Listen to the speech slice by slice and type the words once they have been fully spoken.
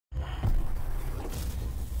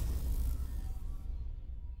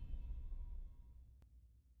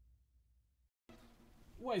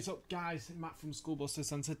What is up, guys? Matt from School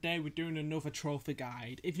Busters, and today we're doing another trophy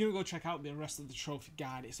guide. If you want to go check out the rest of the trophy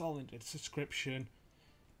guide, it's all in the description,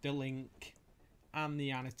 the link, and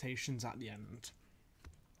the annotations at the end.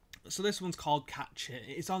 So this one's called Catch It.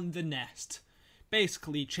 It's on the nest,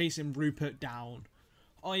 basically chasing Rupert down.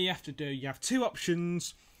 All you have to do, you have two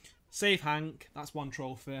options: save Hank, that's one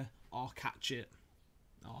trophy, or catch it.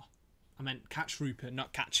 Oh, I meant catch Rupert,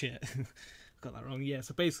 not catch it. Got that wrong. Yeah,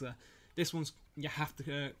 so basically this one's, you have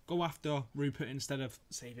to go after Rupert instead of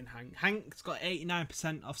saving Hank. Hank's got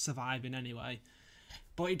 89% of surviving anyway,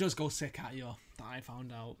 but he does go sick at you, that I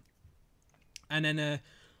found out. And then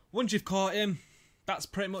once you've caught him, that's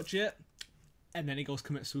pretty much it. And then he goes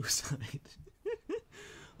commit suicide.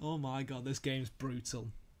 Oh my god, this game's brutal.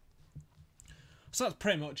 So that's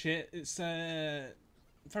pretty much it. It's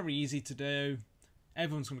very easy to do.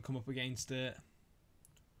 Everyone's going to come up against it,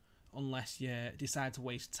 unless you decide to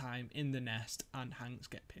waste time in the nest and Hanks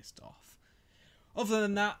get pissed off. Other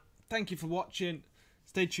than that, thank you for watching.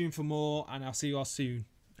 Stay tuned for more, and I'll see you all soon.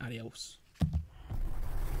 Adios.